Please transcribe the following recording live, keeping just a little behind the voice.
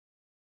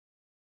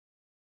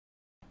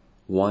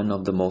One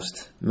of the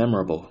most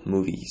memorable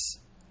movies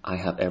I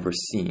have ever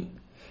seen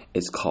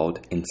is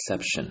called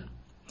Inception.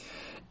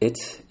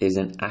 It is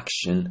an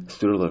action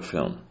thriller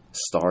film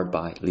starred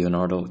by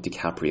Leonardo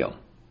DiCaprio.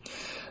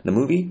 The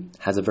movie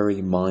has a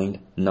very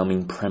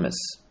mind-numbing premise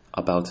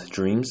about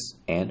dreams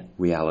and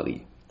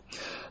reality.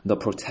 The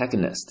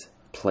protagonist,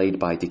 played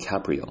by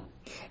DiCaprio,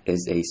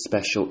 is a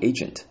special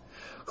agent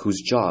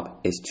whose job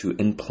is to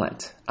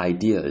implant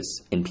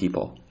ideas in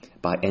people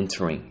by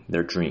entering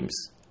their dreams.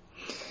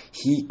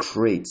 He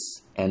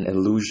creates an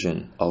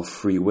illusion of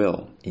free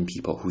will in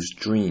people whose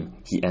dream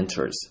he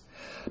enters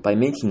by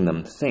making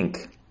them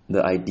think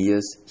the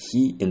ideas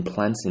he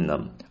implants in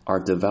them are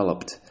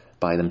developed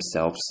by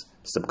themselves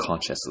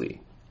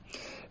subconsciously.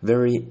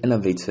 Very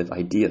innovative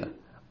idea,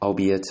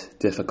 albeit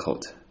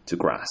difficult to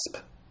grasp.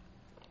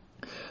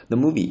 The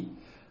movie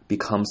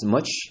becomes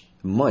much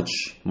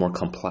more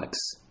complex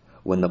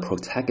when the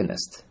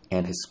protagonist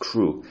and his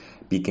crew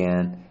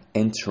began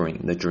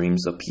entering the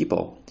dreams of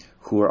people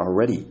who were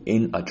already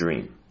in a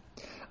dream.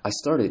 I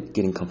started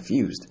getting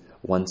confused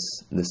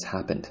once this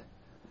happened,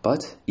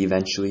 but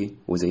eventually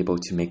was able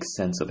to make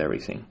sense of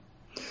everything.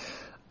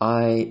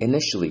 I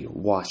initially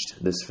watched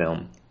this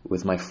film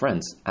with my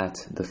friends at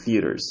the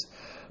theaters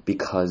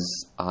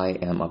because I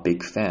am a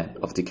big fan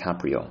of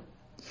DiCaprio.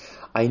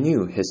 I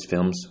knew his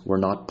films were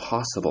not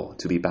possible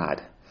to be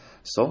bad,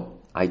 so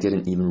I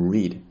didn't even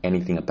read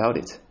anything about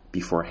it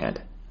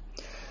beforehand.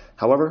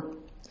 However,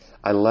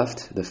 I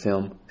left the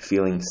film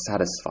feeling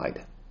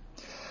satisfied.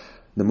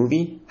 The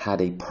movie had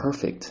a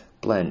perfect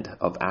blend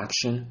of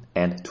action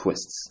and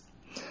twists.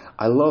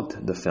 I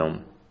loved the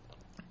film,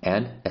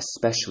 and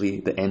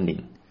especially the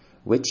ending,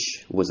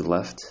 which was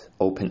left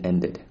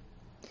open-ended.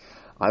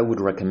 I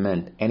would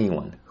recommend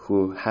anyone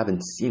who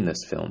haven't seen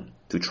this film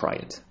to try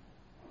it.